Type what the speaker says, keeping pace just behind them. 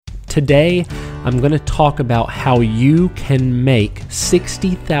Today, I'm going to talk about how you can make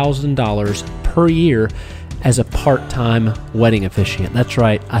 $60,000 per year as a part-time wedding officiant. That's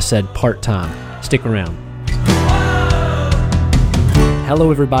right, I said part-time. Stick around.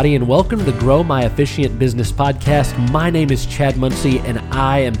 Hello, everybody, and welcome to the Grow My Officiant Business Podcast. My name is Chad Muncie, and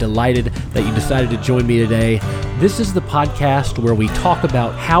I am delighted that you decided to join me today. This is the podcast where we talk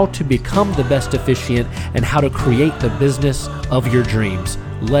about how to become the best officiant and how to create the business of your dreams.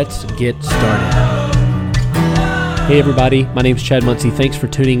 Let's get started. Hey, everybody, my name is Chad Muncie. Thanks for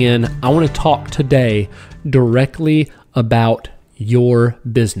tuning in. I want to talk today directly about your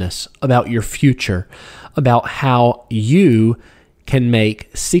business, about your future, about how you can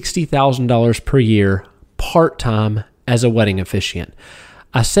make $60,000 per year part-time as a wedding officiant.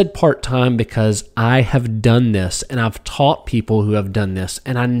 I said part-time because I have done this and I've taught people who have done this,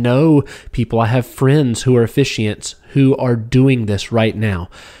 and I know people, I have friends who are officiants who are doing this right now.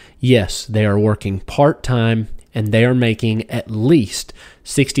 Yes, they are working part-time and they are making at least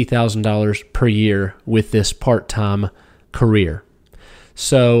 $60,000 per year with this part-time career.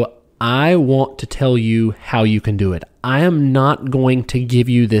 So I want to tell you how you can do it. I am not going to give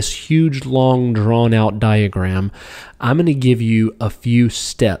you this huge, long, drawn-out diagram. I'm going to give you a few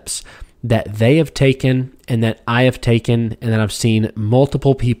steps that they have taken and that I have taken and that I've seen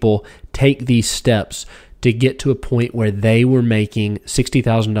multiple people take these steps to get to a point where they were making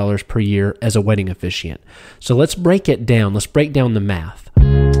 $60,000 per year as a wedding officiant. So let's break it down. Let's break down the math.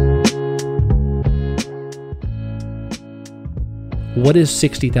 What is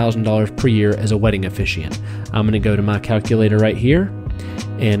 $60,000 per year as a wedding officiant? I'm going to go to my calculator right here,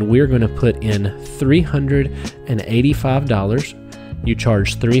 and we're going to put in $385. You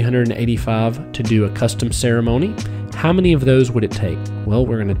charge $385 to do a custom ceremony. How many of those would it take? Well,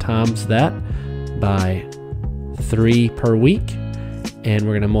 we're going to times that by 3 per week, and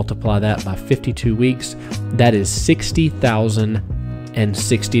we're going to multiply that by 52 weeks. That is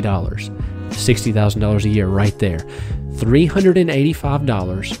 $60,060. $60,000 a year right there.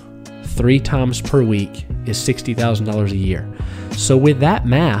 $385 3 times per week is $60,000 a year. So with that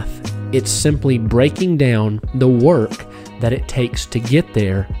math, it's simply breaking down the work that it takes to get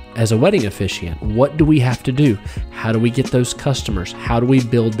there as a wedding officiant. What do we have to do? How do we get those customers? How do we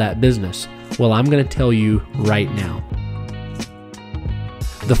build that business? Well, I'm going to tell you right now.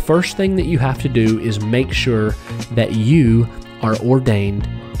 The first thing that you have to do is make sure that you are ordained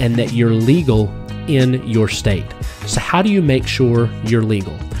and that you're legal in your state. So how do you make sure you're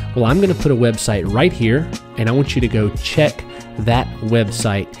legal? Well, I'm going to put a website right here, and I want you to go check that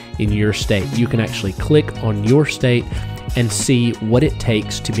website in your state. You can actually click on your state and see what it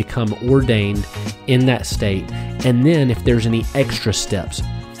takes to become ordained in that state. And then if there's any extra steps,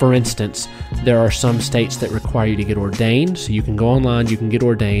 for instance, there are some states that require you to get ordained, so you can go online, you can get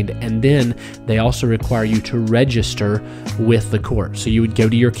ordained, and then they also require you to register with the court. So you would go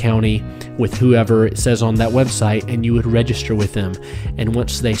to your county with whoever it says on that website, and you would register with them. And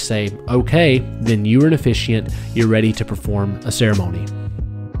once they say, okay, then you're an officiant, you're ready to perform a ceremony.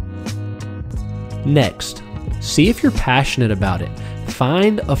 Next, see if you're passionate about it.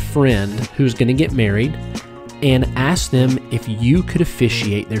 Find a friend who's going to get married and ask them if you could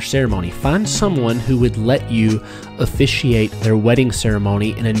officiate their ceremony. Find someone who would let you officiate their wedding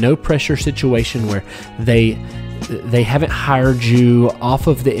ceremony in a no-pressure situation where they haven't hired you off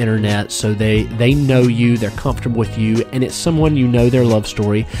of the internet, so they know you, they're comfortable with you, and it's someone you know their love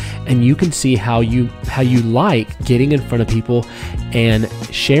story, and you can see how you like getting in front of people and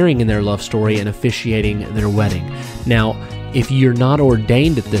sharing in their love story and officiating their wedding. Now, if you're not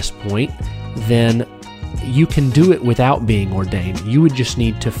ordained at this point, then you can do it without being ordained. You would just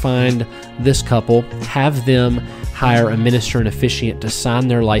need to find this couple, have them hire a minister and officiant to sign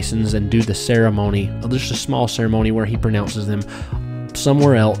their license and do the ceremony, just a small ceremony where he pronounces them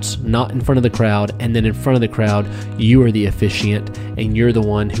somewhere else, not in front of the crowd, and then in front of the crowd, you are the officiant and you're the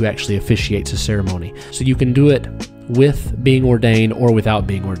one who actually officiates the ceremony. So you can do it with being ordained or without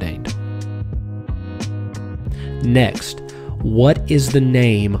being ordained. Next, what is the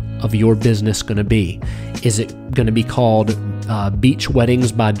name of your business going to be? Is it going to be called Beach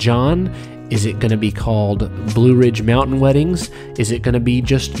Weddings by John? Is it going to be called Blue Ridge Mountain Weddings? Is it going to be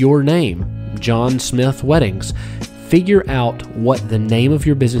just your name, John Smith Weddings? Figure out what the name of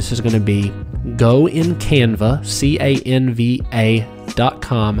your business is going to be. Go in Canva,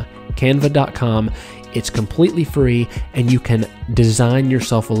 Canva.com, Canva.com. It's completely free, and you can design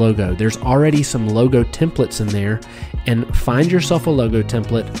yourself a logo. There's already some logo templates in there, and find yourself a logo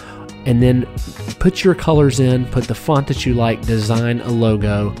template, and then put your colors in, put the font that you like, design a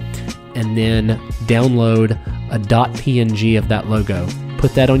logo, and then download a .png of that logo.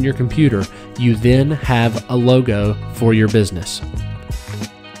 put that on your computer, you then have a logo for your business.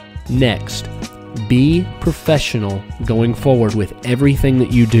 Next, be professional going forward with everything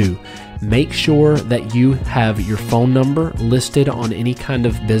that you do. Make sure that you have your phone number listed on any kind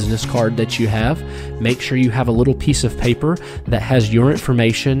of business card that you have. Make sure you have a little piece of paper that has your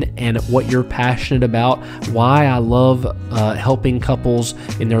information and what you're passionate about, why I love helping couples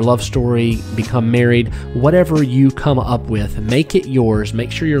in their love story become married. Whatever you come up with, make it yours.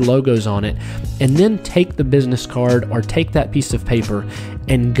 Make sure your logo's on it. And then take the business card or take that piece of paper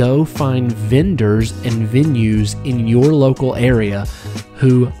and go find vendors and venues in your local area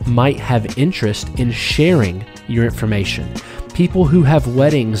who might have interest in sharing your information. People who have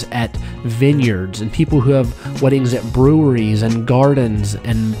weddings at vineyards and people who have weddings at breweries and gardens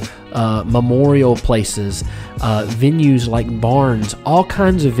and memorial places, venues like barns, all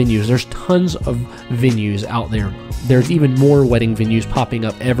kinds of venues. There's tons of venues out there. There's even more wedding venues popping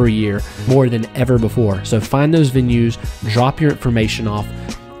up every year, more than ever before. So find those venues, drop your information off,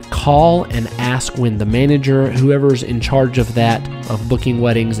 call and ask when the manager, whoever's in charge of that, of booking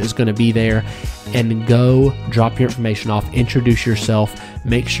weddings, is going to be there, and go drop your information off, introduce yourself,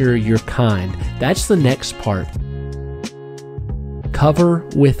 make sure you're kind. That's the next part. Cover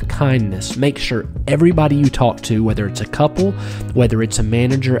with kindness. Make sure everybody you talk to, whether it's a couple, whether it's a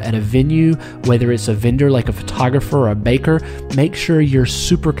manager at a venue, whether it's a vendor like a photographer or a baker, make sure you're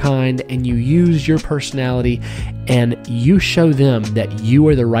super kind and you use your personality and you show them that you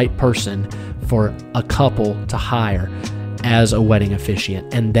are the right person for a couple to hire as a wedding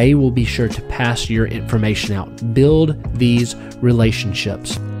officiant, and they will be sure to pass your information out. Build these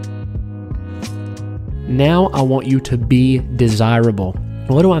relationships. Now I want you to be desirable.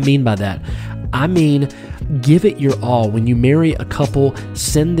 What do I mean by that? I mean, give it your all. When you marry a couple,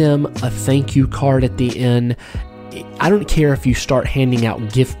 send them a thank you card at the end. I don't care if you start handing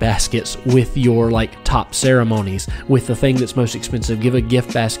out gift baskets with your top ceremonies, with the thing that's most expensive. Give a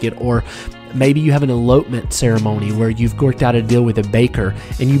gift basket, or maybe you have an elopement ceremony where you've worked out a deal with a baker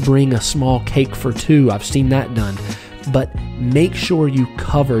and you bring a small cake for two. I've seen that done. But make sure you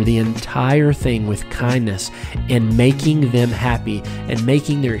cover the entire thing with kindness and making them happy and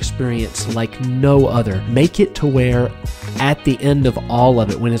making their experience like no other. Make it to where at the end of all of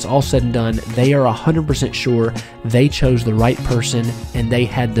it, when it's all said and done, they are 100% sure they chose the right person and they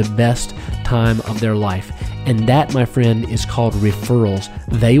had the best time of their life. And that, my friend, is called referrals.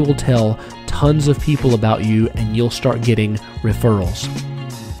 They will tell tons of people about you and you'll start getting referrals.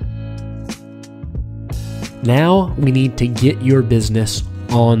 Now we need to get your business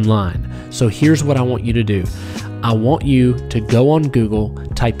online. So here's what I want you to do. I want you to go on Google,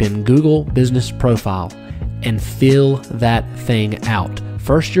 type in Google Business Profile, and fill that thing out.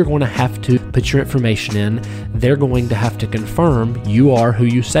 First, you're going to have to put your information in. They're going to have to confirm you are who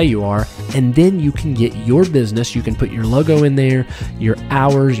you say you are, and then you can get your business. You can put your logo in there, your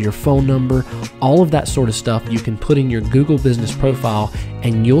hours, your phone number, all of that sort of stuff. You can put in your Google Business Profile,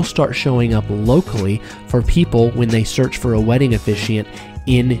 and you'll start showing up locally for people when they search for a wedding officiant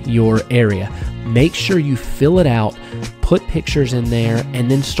in your area. Make sure you fill it out, put pictures in there,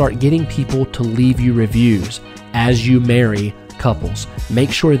 and then start getting people to leave you reviews as you marry couples.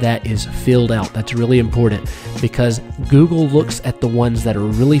 Make sure that is filled out. That's really important because Google looks at the ones that are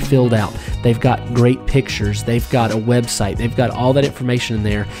really filled out. They've got great pictures. They've got a website. They've got all that information in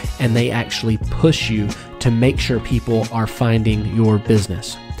there, and they actually push you to make sure people are finding your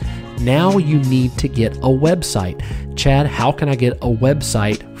business. Now you need to get a website. Chad, how can I get a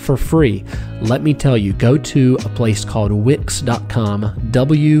website for free? Let me tell you, go to a place called Wix.com,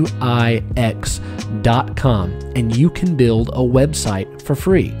 Wix.com, and you can build a website for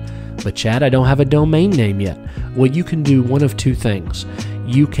free. But Chad, I don't have a domain name yet. Well, you can do one of two things.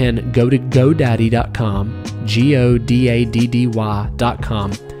 You can go to GoDaddy.com, GoDaddy.com,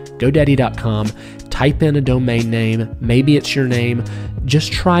 GoDaddy.com, type in a domain name. Maybe it's your name.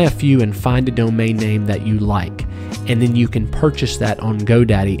 Just try a few and find a domain name that you like. And then you can purchase that on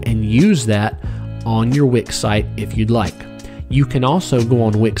GoDaddy and use that on your Wix site if you'd like. You can also go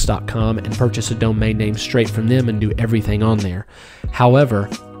on Wix.com and purchase a domain name straight from them and do everything on there. However,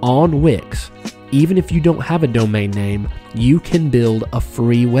 on Wix, even if you don't have a domain name, you can build a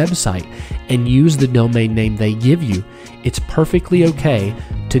free website and use the domain name they give you. It's perfectly okay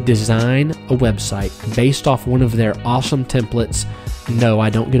to design a website based off one of their awesome templates. No, I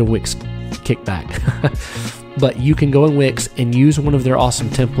don't get a Wix kickback. But you can go in Wix and use one of their awesome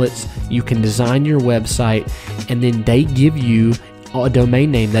templates. You can design your website, and then they give you a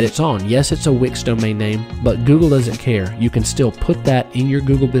domain name that it's on. Yes, it's a Wix domain name, but Google doesn't care. You can still put that in your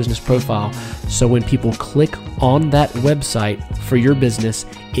Google business profile, so when people click on that website for your business,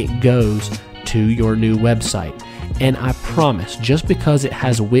 it goes to your new website. And I promise, just because it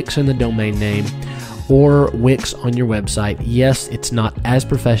has Wix in the domain name or Wix on your website, yes, it's not as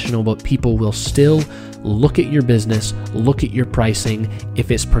professional, but people will still look at your business, look at your pricing.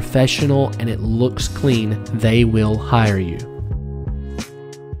 If it's professional and it looks clean, they will hire you.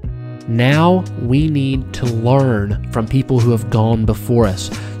 Now we need to learn from people who have gone before us.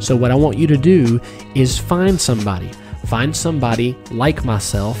 So what I want you to do is find somebody like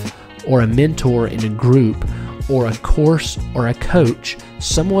myself, or a mentor in a group, or a course, or a coach,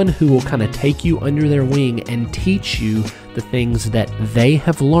 someone who will kind of take you under their wing and teach you the things that they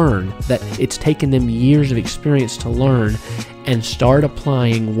have learned, that it's taken them years of experience to learn, and start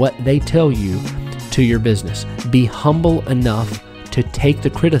applying what they tell you to your business. Be humble enough to take the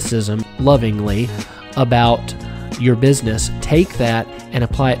criticism lovingly about your business. Take that and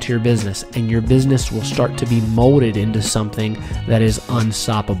apply it to your business, and your business will start to be molded into something that is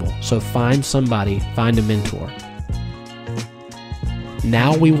unstoppable. So find somebody, find a mentor.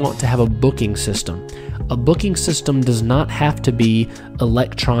 Now we want to have a booking system. A booking system does not have to be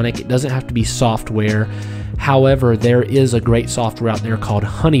electronic. It doesn't have to be software. However, there is a great software out there called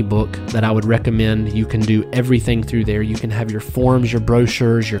HoneyBook that I would recommend. You can do everything through there. You can have your forms, your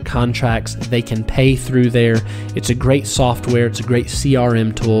brochures, your contracts. They can pay through there. It's a great software. It's a great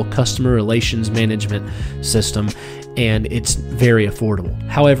CRM tool, customer relations management system, and it's very affordable.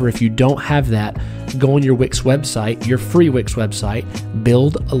 However, if you don't have that, go on your Wix website, your free Wix website,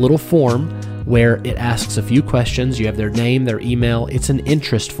 build a little form where it asks a few questions. You have their name, their email. It's an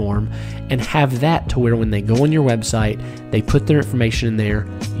interest form, and have that to where when they go on your website, they put their information in there.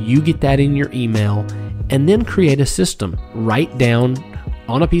 You get that in your email, and then create a system. Write down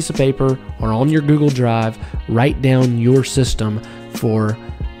on a piece of paper or on your Google Drive, write down your system for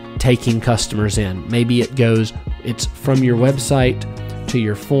taking customers in. Maybe it's from your website to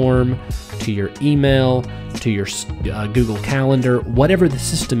your form, to your email, to your Google Calendar, whatever the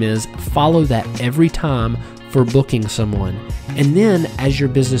system is. Follow that every time for booking someone. And then as your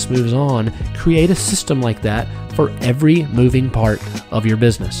business moves on, create a system like that for every moving part of your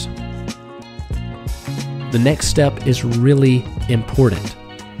business. The next step is really important.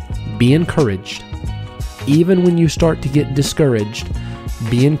 Be encouraged. Even when you start to get discouraged,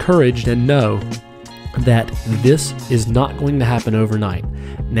 be encouraged and know that this is not going to happen overnight.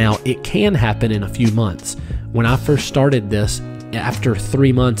 Now, it can happen in a few months. When I first started this, after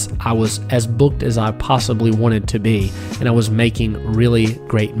 3 months, I was as booked as I possibly wanted to be, and I was making really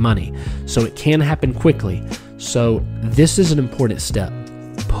great money. So it can happen quickly. So this is an important step.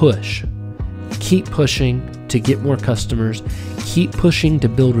 Push. Keep pushing to get more customers. Keep pushing to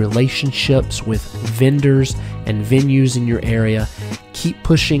build relationships with vendors and venues in your area. Keep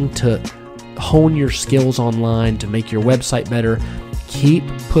pushing to hone your skills online to make your website better. Keep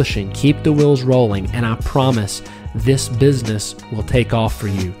pushing, keep the wheels rolling, and I promise this business will take off for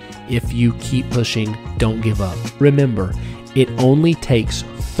you. If you keep pushing, don't give up. Remember, it only takes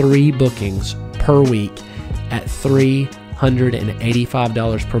 3 bookings per week at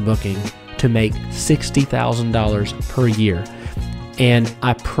 $385 per booking to make $60,000 per year. And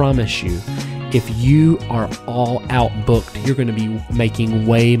I promise you, if you are all out booked, you're going to be making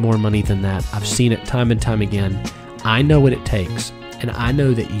way more money than that. I've seen it time and time again. I know what it takes, and I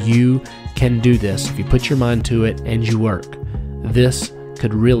know that you can do this if you put your mind to it and you work. This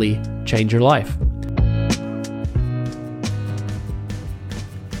could really change your life.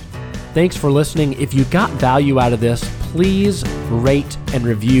 Thanks for listening. If you got value out of this, please rate and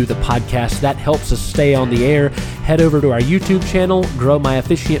review the podcast. That helps us stay on the air. Head over to our YouTube channel, Grow My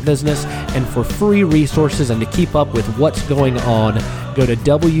Officiant Business, and for free resources and to keep up with what's going on, go to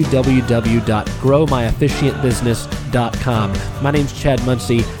www.growmyofficiantbusiness.com. My name's Chad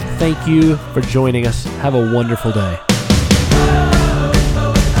Muncy. Thank you for joining us. Have a wonderful day.